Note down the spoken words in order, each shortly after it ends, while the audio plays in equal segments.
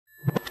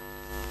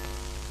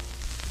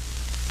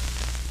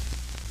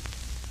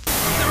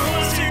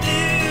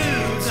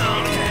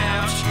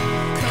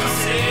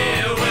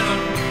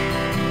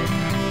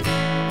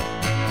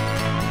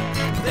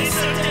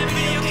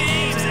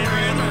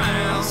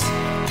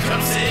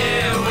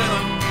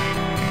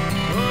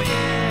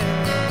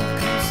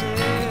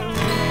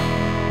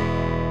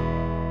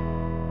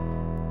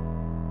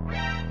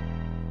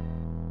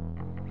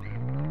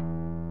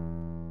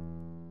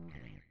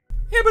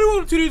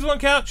Two Dudes, One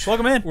Couch.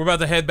 Welcome in. We're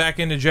about to head back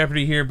into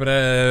Jeopardy here, but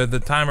the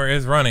timer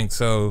is running,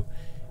 so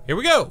here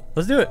we go.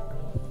 Let's do it.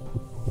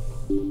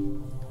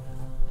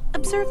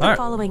 Observe the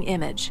following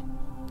image.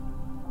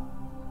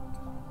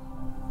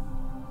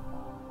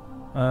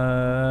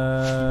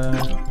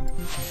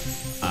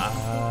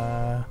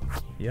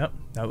 Yep,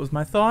 that was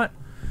my thought.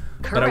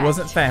 Correct. But I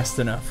wasn't fast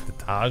enough. The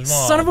Taj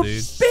Mahal, Son of a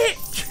dude.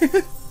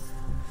 bitch!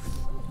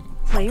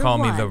 Player Call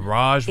me one. the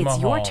Raj Mahal.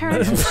 It's your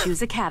turn to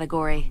choose a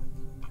category.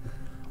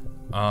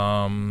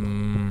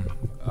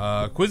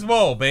 Quiz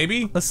Bowl,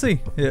 baby. Let's see.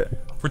 Yeah.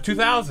 For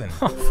 2000.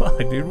 Oh, fuck,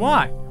 dude,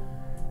 why?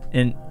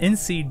 In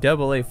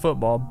NCAA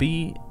football,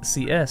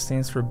 BCS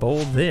stands for Bowl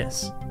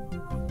This.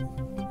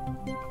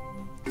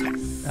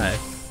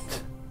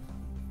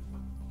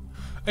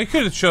 You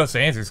could have showed us the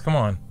answers. Come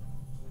on.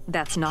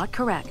 That's not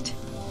correct.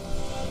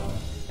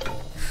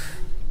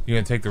 You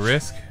gonna take the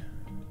risk?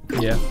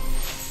 Yeah.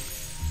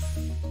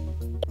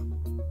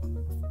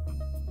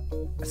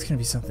 It's gonna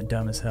be something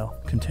dumb as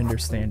hell. Contender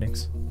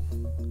standings.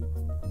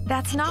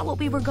 That's not what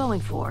we were going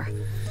for.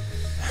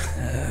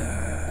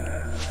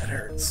 That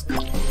hurts.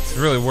 It's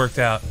really worked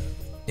out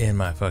in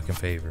my fucking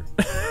favor.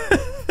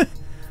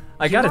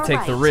 I gotta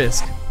take the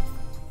risk.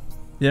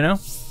 You know?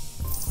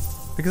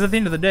 Because at the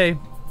end of the day,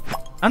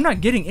 I'm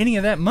not getting any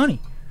of that money.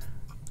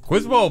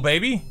 Quiz Bowl,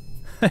 baby.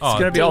 It's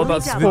gonna be all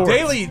about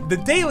Daily sports. The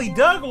Daily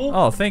Double.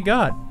 Oh, thank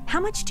God. How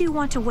much do you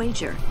want to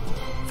wager?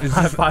 Is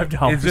this,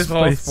 $5, is this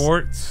all please.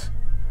 sports?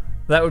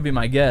 That would be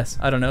my guess.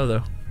 I don't know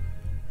though.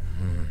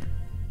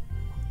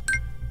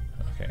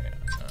 Okay,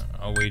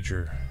 I'll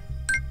wager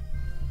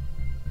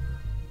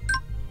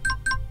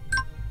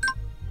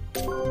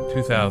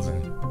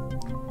 2000.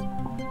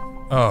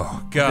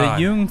 Oh God.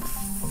 The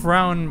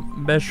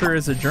Jungfrauenbecher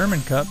is a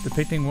German cup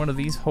depicting one of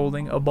these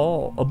holding a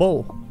bowl.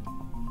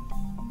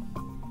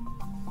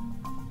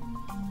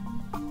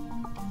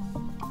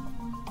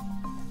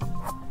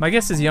 My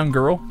guess is young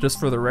girl, just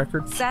for the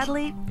record.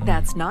 Sadly,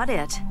 that's not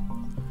it.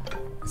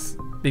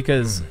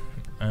 Because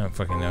I don't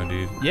fucking know,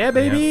 dude. yeah,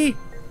 baby.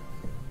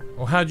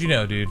 Well, how'd you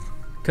know, dude?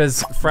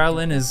 Because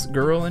Fraulein is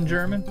girl in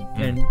German,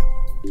 and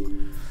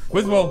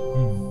Quiz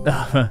Bowl.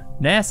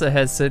 NASA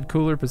has said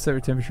cooler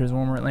Pacific temperatures,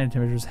 warmer Atlantic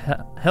temperatures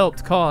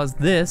helped cause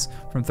this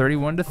from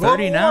 31 to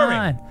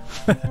 39.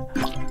 It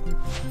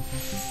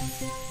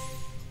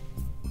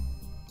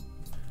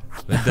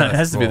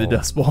has to be the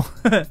Dust Bowl.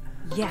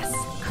 Yes,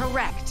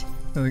 correct.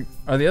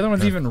 Are the other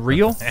ones even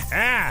real?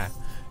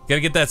 Gotta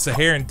get that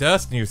Saharan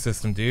dust in your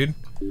system, dude.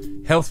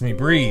 Helps me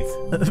breathe.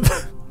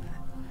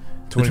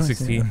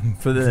 2016.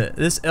 For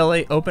this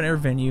LA open air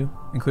venue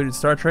included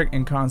Star Trek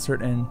in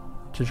concert and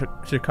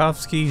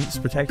Tchaikovsky's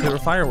spectacular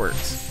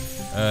fireworks.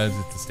 Is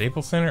it the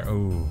Staples Center?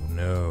 Oh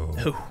no.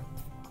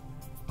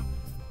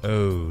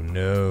 Oh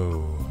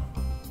no.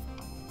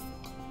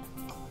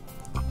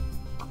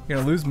 You're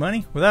gonna lose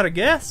money without a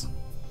guess?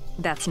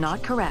 That's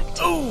not correct.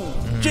 Oh,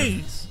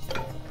 jeez.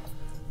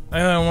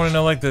 I want to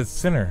know like the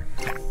center.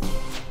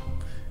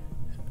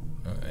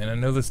 And I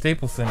know the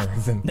Staples Center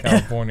is in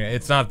California.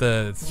 It's not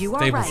the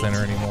Staples Center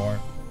anymore.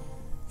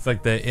 It's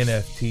like the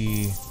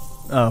NFT.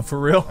 Oh, for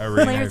real?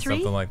 Arena Player or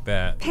something like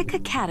that. Pick a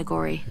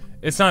category.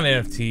 It's not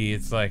NFT.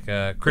 It's like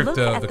crypto. Look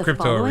at The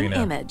crypto following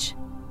arena. image.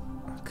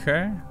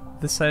 Okay.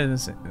 This site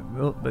is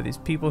built by these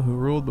people who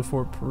ruled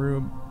before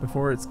Peru,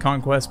 before its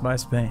conquest by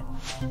Spain.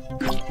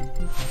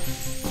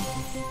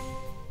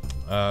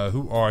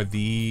 Who are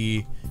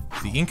the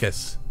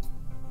Incas?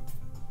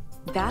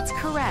 That's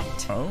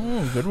correct.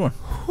 Oh, good one.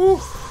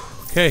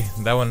 Okay,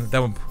 that one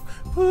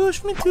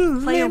push me to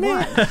the Player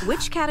limit. one.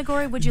 Which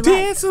category would you like?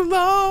 Dance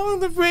along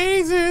the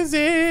razor's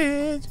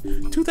edge.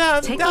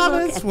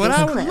 $2,000. What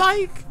I would clip.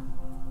 like.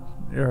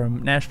 You're a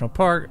national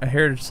park, a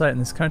heritage site in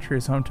this country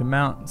is home to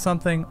Mount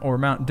Something or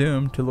Mount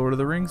Doom to Lord of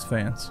the Rings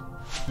fans.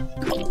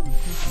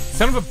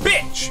 Son of a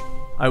bitch!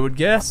 I would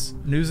guess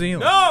New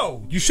Zealand.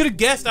 No! You should have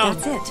guessed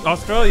That's it.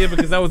 Australia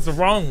because that was the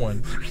wrong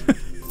one.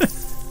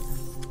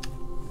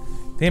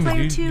 Damn it,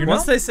 Player dude. two. You're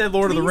Once not, they said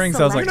Lord of the Please Rings,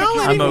 I was like, select a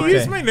you're not I'm letting me okay.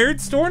 use my nerd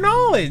store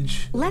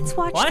knowledge. Let's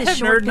watch Well, I the have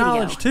short nerd video.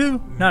 knowledge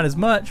too. Not as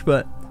much,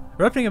 but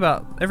we're updating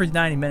about every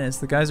 90 minutes.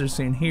 The guys are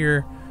seen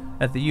here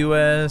at the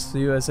U.S.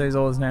 The USA's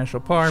oldest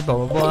national park, blah,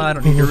 blah, blah. I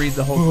don't need to read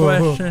the whole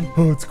question.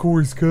 Oh, it's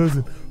Corey's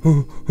cousin.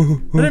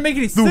 That didn't make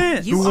any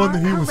sense. You are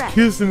correct.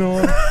 Kissing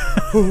on.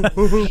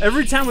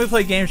 Every time we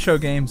play game show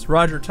games,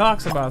 Roger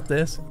talks about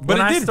this, But when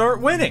it I did.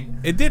 start winning.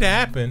 It did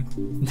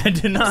happen. That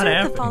did not Observe the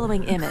happen.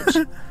 following image.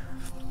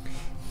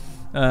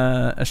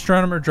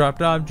 Astronomer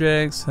dropped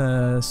objects,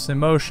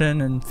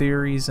 motion and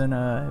theories,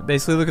 and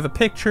basically look at the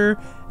picture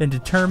and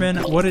determine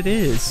what it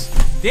is.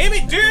 Damn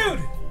it, dude!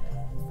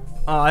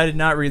 I did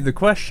not read the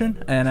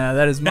question, and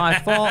that is my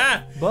fault,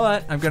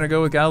 but I'm going to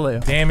go with Galileo.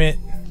 Damn it.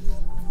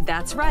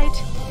 That's right.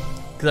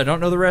 Because I don't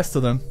know the rest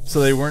of them, so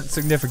they weren't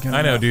significant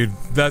I know, enough. dude.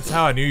 That's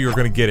how I knew you were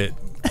going to get it.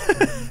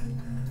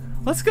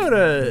 Let's go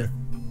to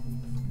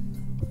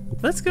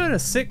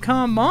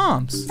sitcom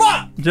moms.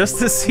 Fuck! Just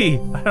to see.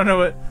 I don't know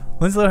what...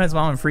 Lindsay Lohan's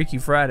mom on Freaky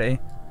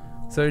Friday.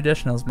 Zoe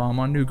Deschanel's mom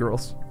on New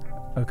Girls.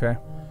 Okay.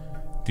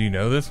 Do you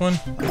know this one?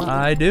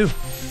 I do.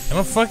 I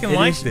don't fucking It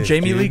like is this,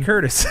 Jamie dude. Lee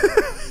Curtis.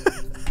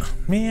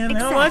 Man,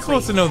 how am I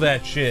supposed to know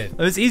that shit?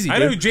 It's easy, dude. I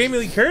know who Jamie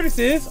Lee Curtis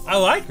is. I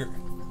like her.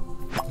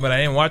 But I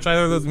didn't watch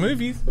either of those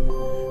movies.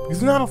 Because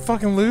I'm not a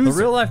fucking loser. The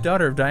real-life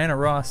daughter of Diana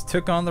Ross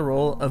took on the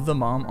role of the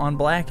mom on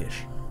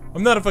Blackish.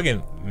 I'm not a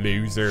fucking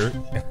loser.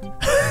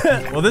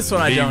 Well, this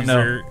one I don't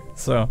know.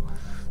 So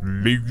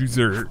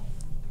Loser.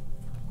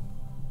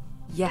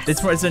 Yes.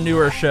 it's a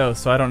newer show,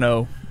 so I don't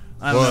know.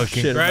 I don't know Well,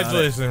 shit about it.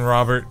 congratulations,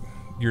 Robert.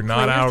 You're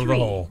not Player out of the 3.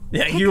 hole.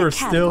 Yeah, Pick you a are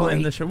still category.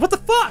 in the show. What the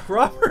fuck,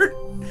 Robert?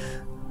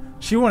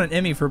 She won an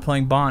Emmy for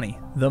playing Bonnie,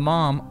 the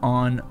mom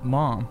on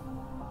Mom.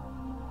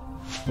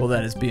 Well,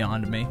 that is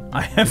beyond me.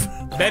 I have.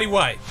 Betty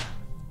White.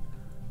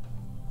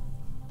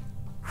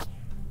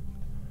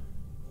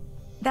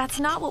 That's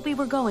not what we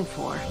were going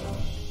for.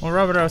 Well,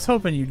 Robert, I was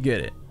hoping you'd get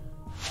it.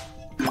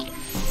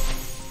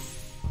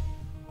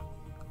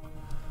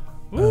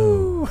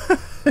 Woo!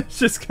 It's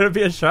just gonna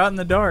be a shot in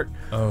the dark.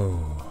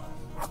 Oh.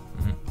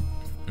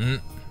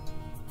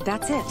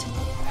 That's it.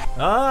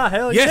 Ah,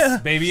 hell Yes, yeah!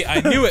 baby.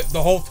 I knew it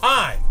the whole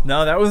time.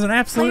 No, that was an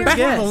absolute Player Back on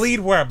guess. the lead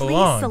where I Please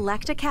belong.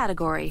 select a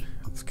category.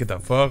 Let's get the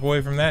fuck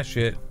away from that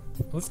shit.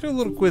 Let's do a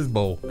little quiz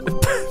bowl.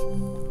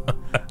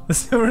 The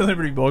Silver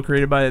Liberty Bowl,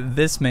 created by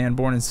this man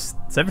born in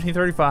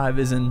 1735,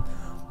 is in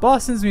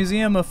Boston's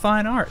Museum of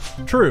Fine Art.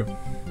 True.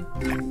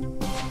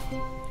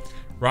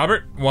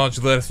 Robert, why don't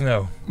you let us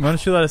know? Why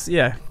don't you let us?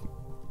 Yeah.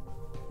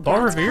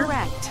 Paul That's Revere.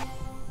 correct.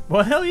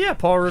 Well, hell yeah,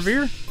 Paul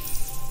Revere.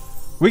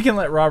 We can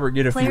let Robert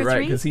get a few Player right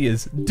 3? because he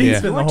is deep Yeah.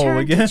 in the Your hole turn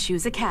again. to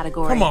choose a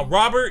category. Come on,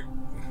 Robert.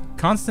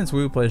 Constance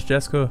Wu plays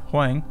Jessica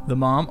Huang, the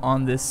mom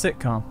on this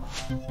sitcom.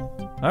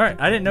 All right,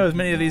 I didn't know as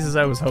many of these as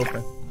I was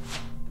hoping.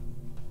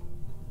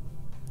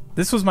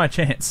 This was my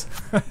chance.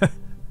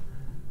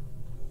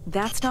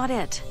 That's not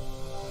it.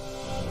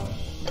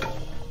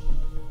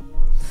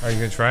 Are you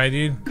gonna try,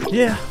 dude?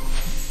 Yeah.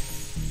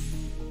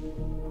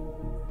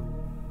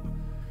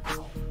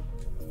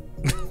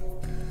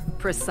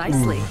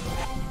 Precisely.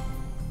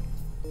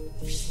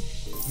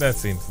 That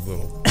seems a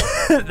little,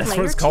 That's what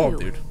Player it's called,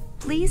 2. dude.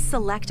 Please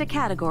select a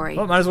category.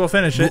 Well, might as well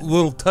finish it.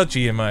 little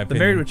touchy in my The opinion.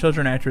 Married with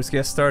Children actress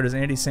guest starred as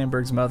Andy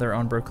Samberg's mother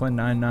on Brooklyn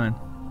Nine-Nine.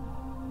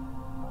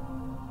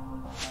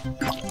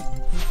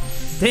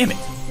 Damn it.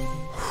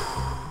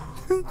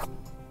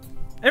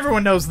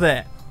 Everyone knows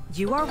that.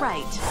 You are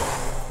right.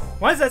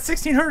 Why is that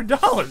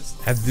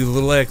 $1,600? Had to do a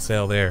little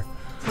exhale there.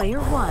 Player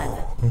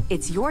 1.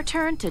 It's your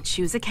turn to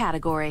choose a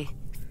category.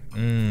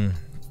 Well,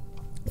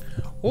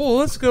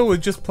 let's go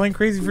with just plain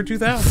crazy for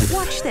 2000.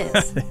 Watch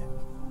this.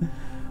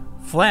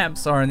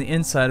 Flaps are on the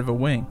inside of a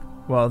wing,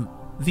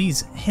 while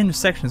these hinge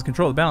sections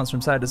control the balance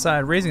from side to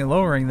side. Raising and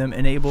lowering them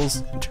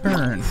enables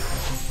turn.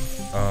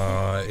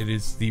 It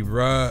is the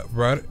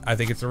rudder. I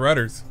think it's the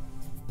rudders.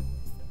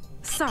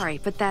 Sorry,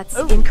 but that's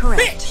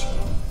incorrect. Bitch!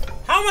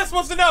 How am I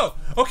supposed to know?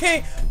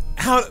 Okay,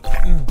 how?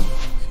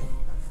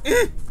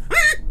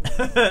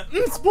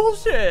 It's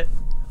bullshit.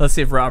 Let's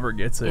see if Robert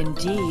gets it.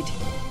 Indeed.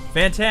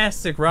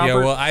 Fantastic, Robert.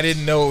 Yeah, well, I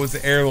didn't know it was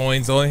the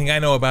airlines. The only thing I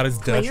know about is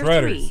Dutch Player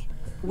rudders. 3.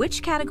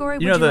 Which category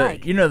you would know you the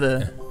like? you know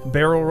the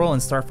barrel roll in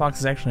Star Fox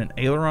is actually an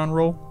aileron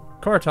roll.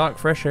 Car Talk,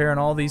 Fresh Air, and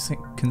all these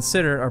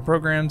considered are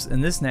programs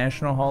in this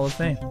National Hall of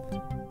Fame.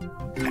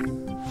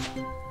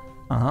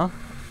 Well,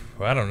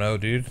 I don't know,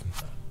 dude.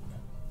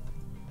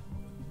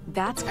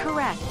 That's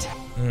correct.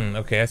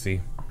 Okay, I see.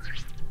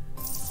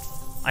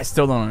 I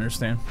still don't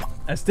understand.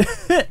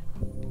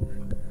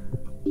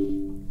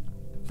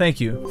 Thank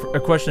you for a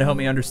question to help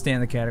me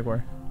understand the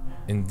category.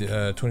 In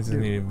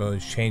 2017,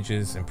 both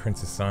changes and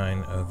Prince's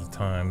sign of the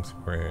times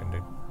where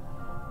ended.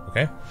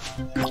 Okay.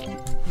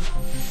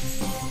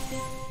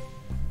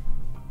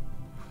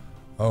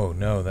 Oh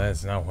no, that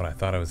is not what I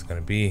thought it was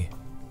gonna be.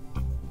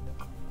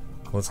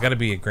 Well, it's got to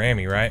be a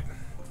Grammy, right?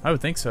 I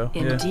would think so.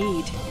 Yeah.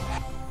 Indeed.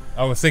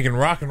 I was thinking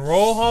Rock and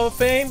Roll Hall of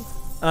Fame,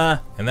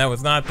 and that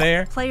was not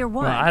there. Player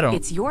 1. Well, I don't.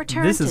 It's your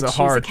turn This to is a choose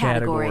hard a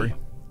category.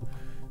 category.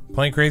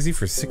 Playing Crazy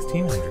for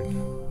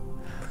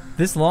 1600.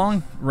 This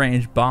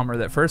long-range bomber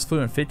that first flew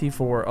in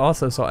 '54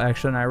 also saw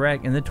action in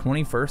Iraq in the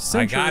 21st I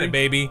century. got it,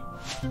 baby.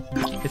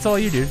 It's all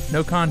you, dude.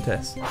 No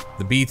contest.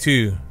 The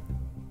B-2.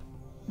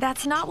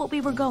 That's not what we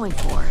were going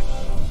for.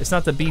 It's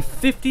not the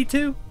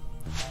B-52.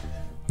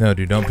 No,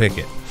 dude, don't pick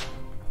it.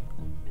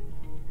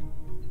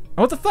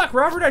 What the fuck,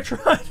 Robert? I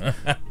tried.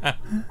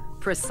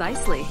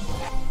 Precisely.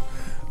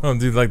 Oh,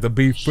 dude, like the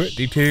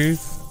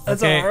B-52s.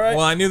 That's Okay, all right.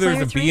 well, I knew there was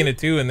Player a B 3? and a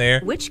 2 in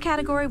there. Which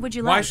category would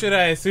you Why like? should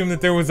I assume that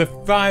there was a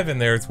 5 in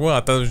there as well? I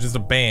thought it was just a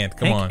band.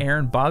 Come Hank on.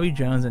 Aaron, Bobby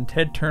Jones, and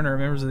Ted Turner are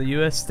members of the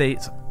U.S.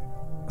 State's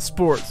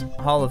Sports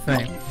Hall of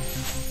Fame.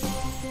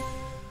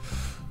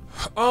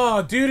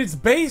 Oh, dude, it's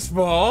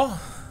baseball.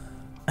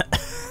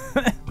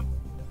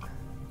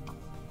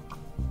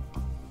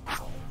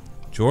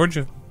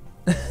 Georgia.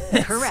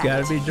 It's Correct.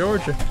 gotta be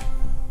Georgia.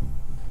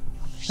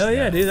 Hell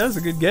yeah, dude. That was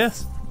a good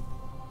guess.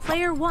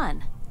 Player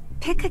 1.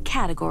 Pick a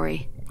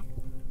category.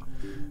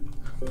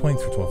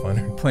 Points for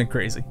 1200. Playing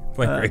crazy.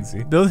 Playing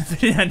crazy. Building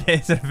 59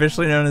 Days,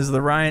 officially known as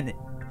the Ryan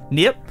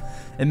Nip,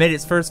 It made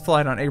its first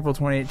flight on April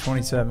 28,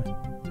 27.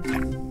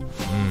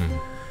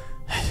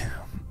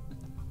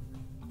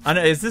 I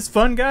know. Is this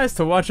fun, guys,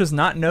 to watch us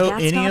not know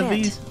any of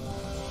these?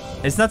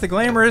 It's not the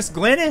glamorous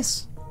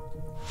Glennis.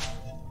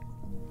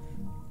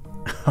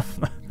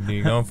 Are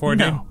you going for it,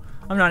 dude? No,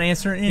 I'm not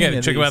answering any of these.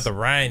 Yeah, check about the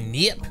Ryan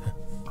Nip.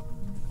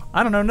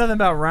 I don't know nothing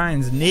about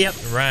Ryan's Nip.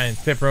 Ryan's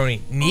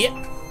pepperoni Nip.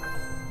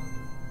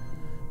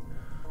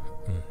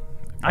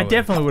 I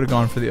definitely would have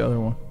gone for the other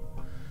one.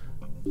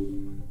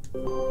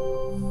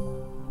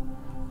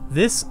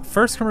 This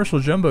first commercial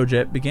jumbo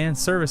jet began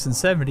service in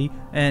 '70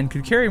 and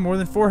could carry more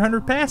than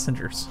 400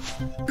 passengers.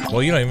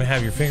 Well, you don't even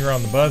have your finger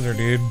on the buzzer,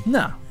 dude.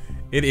 No.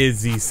 It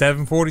is the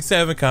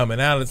 747 coming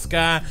out of the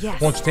sky.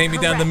 Yes, Won't you take me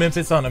down to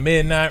Memphis on a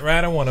midnight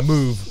ride? I want to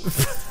move.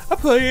 I'm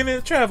playing in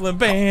a traveling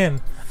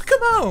band.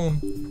 Come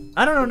on.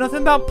 I don't know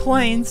nothing about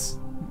planes.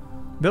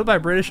 Built by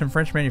British and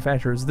French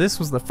manufacturers, this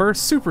was the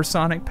first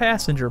supersonic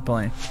passenger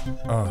plane.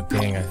 Oh,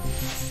 dang it.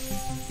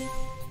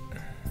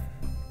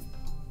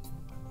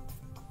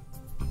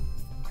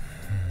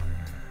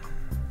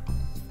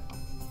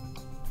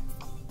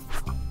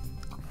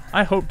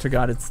 I hope to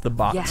God it's the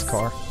box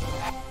car.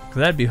 'Cause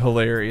that'd be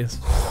hilarious.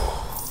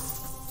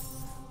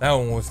 That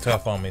one was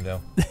tough on me,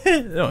 though.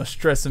 That was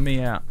stressing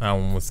me out. That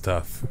one was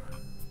tough.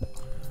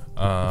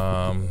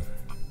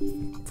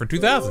 For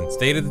 2000,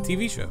 State of the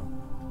TV show.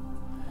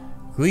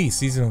 Glee,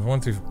 seasons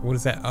 1 through... What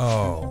is that?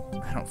 Oh. I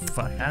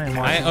didn't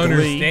watch I Glee.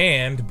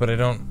 understand, but I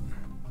don't...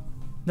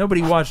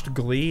 Nobody watched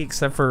Glee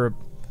except for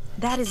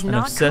That is an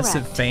not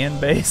obsessive correct. fan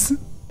base.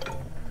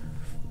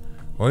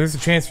 Well, there's a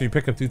chance for you to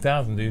pick up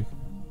 2000, dude.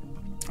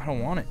 I don't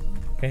want it.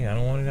 Okay, I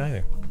don't want it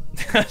either.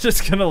 I'm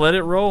just gonna let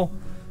it roll.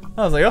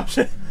 I was like, oh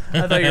shit.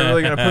 I thought you were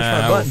really gonna push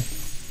my button.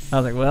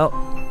 I was like, well.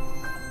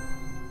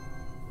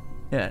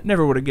 Yeah,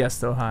 never would have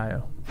guessed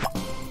Ohio.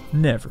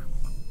 Never.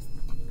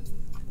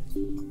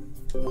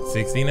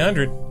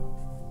 1600.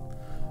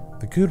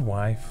 The Good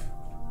Wife.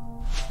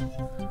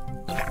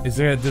 Does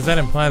that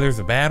imply there's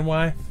a bad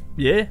wife?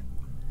 Yeah.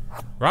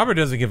 Robert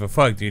doesn't give a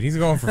fuck, dude. He's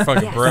going for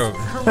fucking Yes, broke.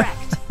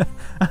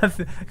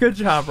 correct. Good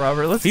job,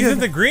 Robert. Let's He's get in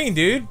the green,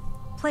 dude.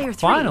 Player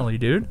 3. Finally,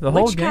 dude. The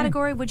whole Which game.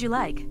 category would you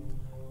like?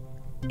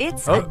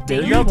 It's Oh, a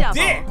there you daily go. double.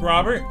 Dick,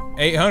 Robert.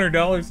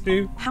 $800,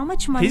 dude. How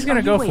much money He's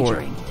gonna are go you for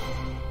it. wagering?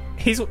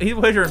 He's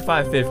wagering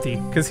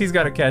 $550 because he's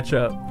got to catch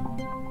up.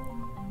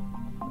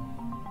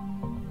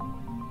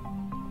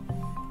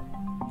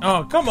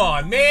 Oh, come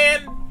on,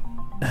 man.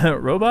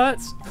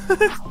 Robots?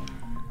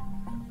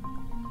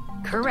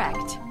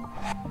 Correct.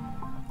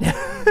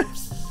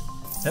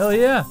 Hell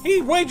yeah.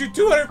 He wagered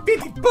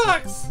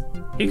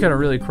 $250. He could have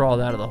really crawled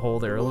out of the hole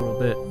there a little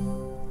bit.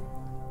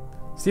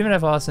 Stephen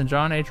F. Austin,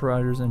 John H.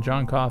 Rogers, and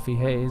John Coffey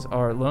Hayes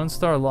are Lone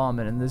Star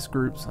lawmen in this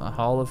group's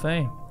Hall of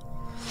Fame.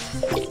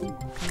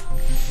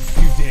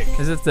 You dick.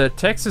 Is it the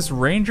Texas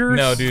Rangers?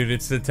 No, dude,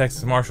 it's the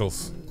Texas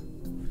Marshals.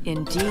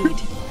 Indeed.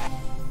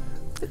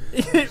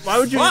 Why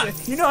would you?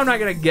 What? You know I'm not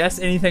gonna guess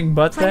anything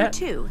but Player that.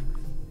 2.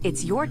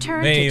 It's your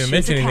turn They to ain't even choose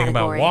mention a anything about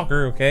category.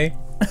 Walker, okay?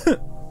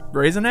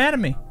 Grey's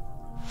Anatomy.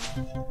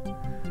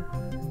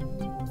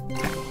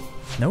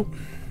 Nope.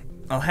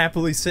 I'll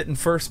happily sit in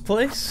first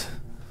place.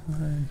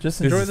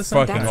 Just enjoy This the is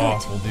sun. fucking That's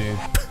it. awful, dude.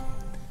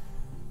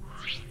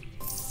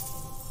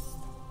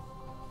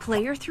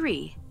 Player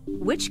 3.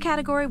 Which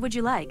category would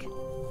you like?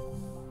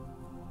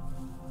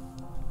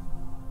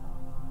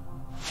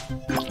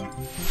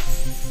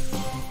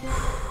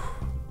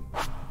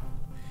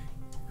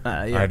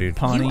 Yeah, I do.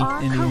 Pawnee, You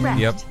are Indian.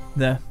 correct.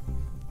 Yep.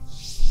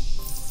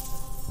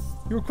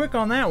 You were quick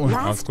on that one. was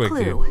Last quick,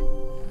 clue. dude.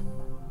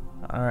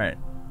 All right.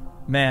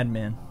 Mad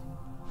Men.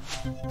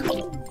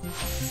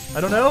 I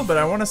don't know, but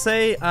I want to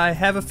say I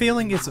have a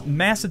feeling it's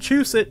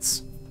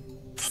Massachusetts.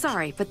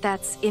 Sorry, but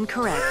that's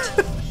incorrect.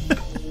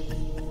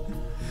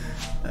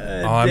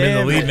 Oh, I'm in the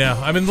Damn lead it.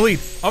 now. I'm in the lead.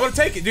 I'm gonna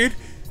take it, dude.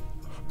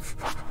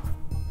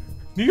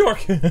 New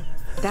York.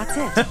 That's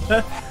it.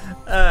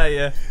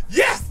 Yeah.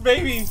 Yes,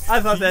 baby.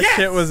 I thought that Yes!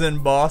 shit was in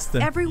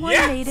Boston. Everyone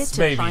Yes, made it to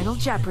baby. Final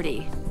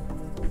Jeopardy.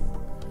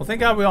 Well, thank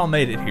God we all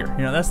made it here.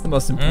 You know, that's the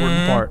most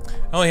important part.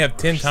 I only have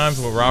 10 times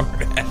what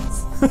Robert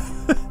has.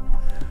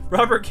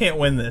 Robert can't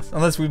win this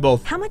unless we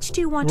both. How much do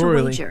you want to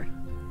Really? wager?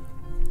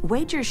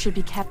 Wagers should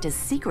be kept as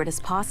secret as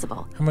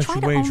possible. How much Try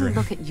you to only wagering?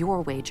 look at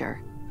your wager.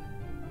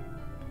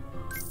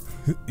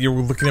 You're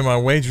looking at my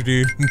wager,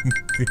 dude.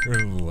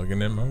 You're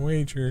looking at my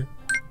wager.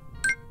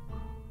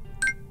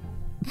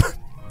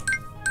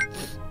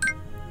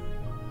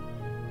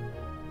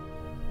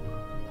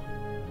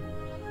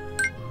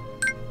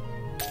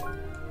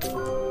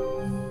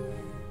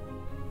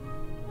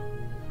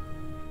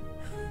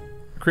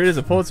 Created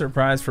a Pulitzer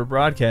Prize for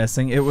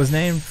broadcasting. It was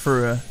named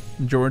for a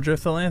Georgia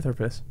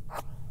philanthropist.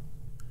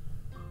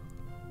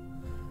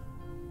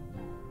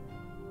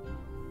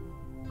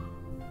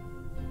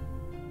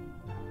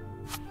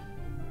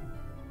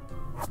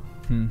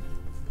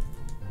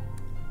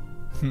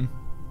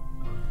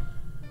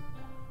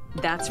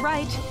 That's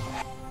right.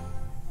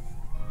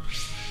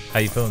 How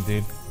you feeling,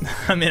 dude?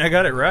 I mean, I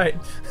got it right.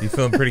 You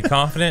feeling pretty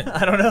confident?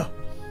 I don't know.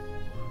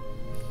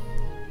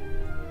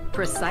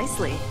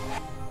 Precisely.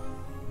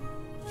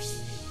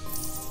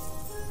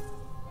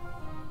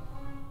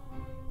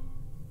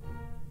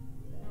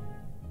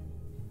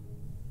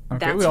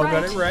 Okay, That's we all right.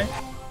 got it right.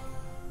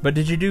 But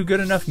did you do good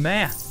enough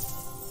math?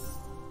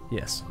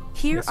 Yes.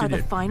 Here Yes, you are the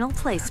did. final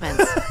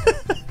placements.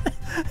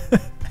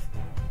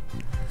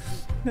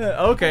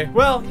 Okay,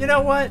 well, you know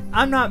what?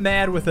 I'm not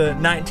mad with a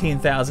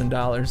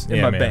 $19,000 in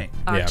Yeah, my man. bank.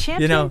 Our Yeah.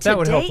 champion You know, that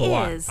would help a today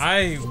lot. is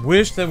I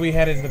wish that we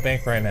had it in the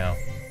bank right now.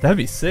 That'd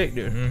be sick,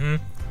 dude. Mm-hmm.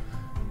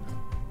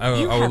 I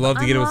You would have love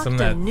to get it with some of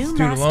that unlocked a new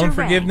student master loan rank.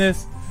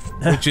 forgiveness,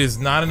 which is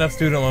not enough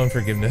student loan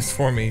forgiveness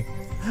for me.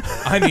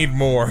 I need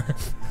more.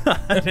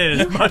 I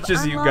did as much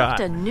as you unlocked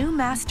got. a new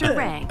master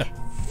rank.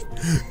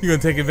 You gonna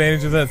take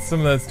advantage of that? Some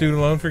of that student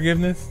loan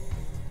forgiveness?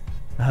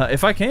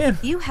 If I can.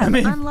 You have I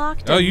mean,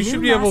 unlocked a Oh, you new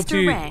should be able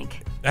master to.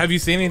 rank. Have you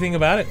seen anything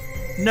about it?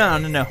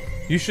 no.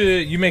 You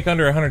should. You make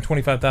under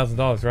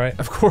 $125,000, right?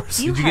 Of course.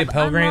 You Did you have get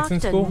Pell Grants in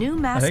unlocked school? a new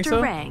think master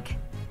so. rank.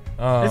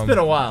 It's been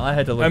a while. I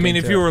had to look I mean,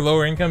 if into you it. were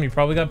lower income, you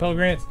probably got Pell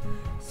Grants.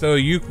 So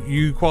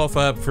you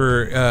qualify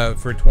for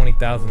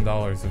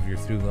 $20,000 of your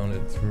student loan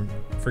that's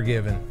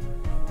forgiven.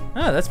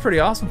 Oh, that's pretty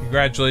awesome.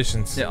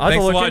 Congratulations! Yeah, I'll have to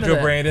Thanks a look lot, into Joe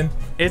that. Brandon.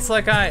 It's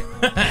like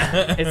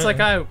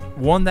I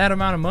won that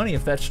amount of money,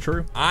 if that's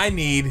true. I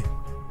need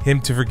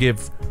him to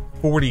forgive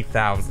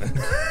 40,000.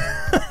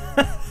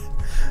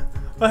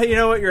 Well, you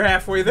know what? You're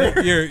halfway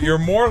there. You're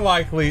more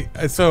likely.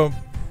 So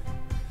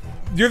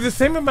you're the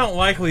same amount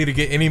likely to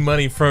get any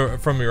money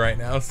from me right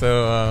now.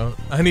 So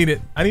I need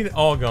it. I need it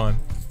all gone.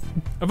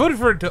 I voted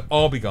for it to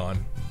all be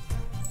gone.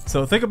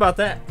 So think about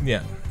that.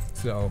 Yeah.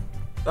 So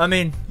I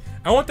mean,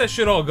 I want that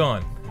shit all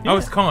gone. Yeah. I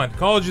was conned.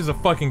 College is a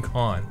fucking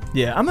con.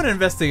 yeah, I'm gonna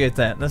investigate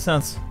that. That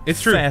sounds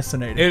It's true.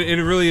 fascinating.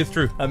 It really is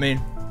true. I mean,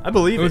 I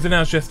believe It was it.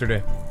 announced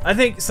yesterday. I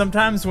think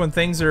sometimes when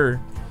things are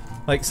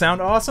like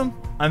sound awesome,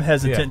 I'm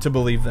hesitant Yeah. to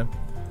believe them.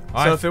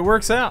 I- So if it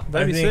works out,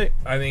 that'd be sick.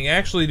 I think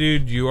actually,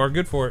 dude, you are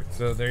good for it.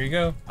 So there you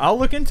go. I'll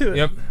look into it.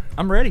 Yep.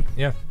 I'm ready.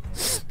 Yeah.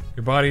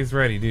 Your body is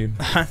ready, dude.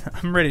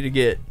 I'm ready to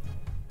get.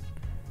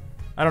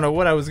 I don't know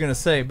what I was gonna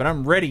say, but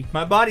I'm ready.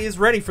 My body is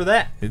ready for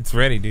that. It's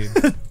ready, dude.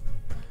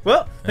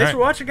 Well, thanks right. for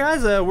watching,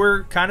 guys.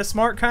 We're kind of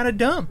smart, kind of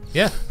dumb.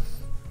 Yeah.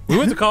 We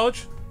went to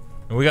college,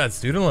 and we got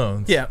student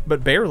loans. Yeah,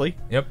 but barely.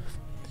 Yep.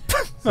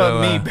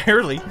 So, Me,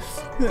 barely.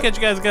 catch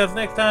you guys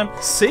next time.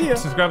 See ya.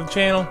 Subscribe to the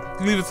channel.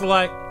 Leave us a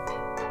like.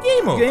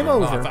 Game over. Game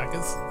over.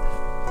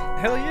 Motherfuckers.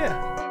 Hell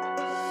yeah.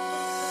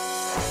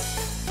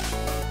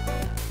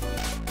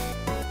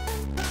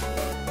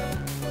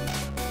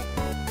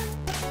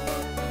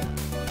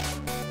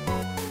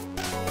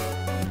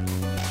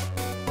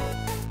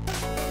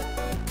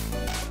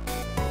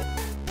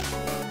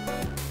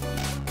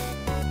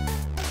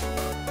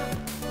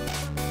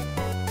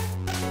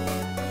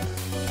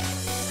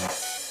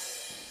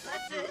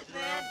 That's it,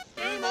 man.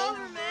 Game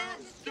over, man.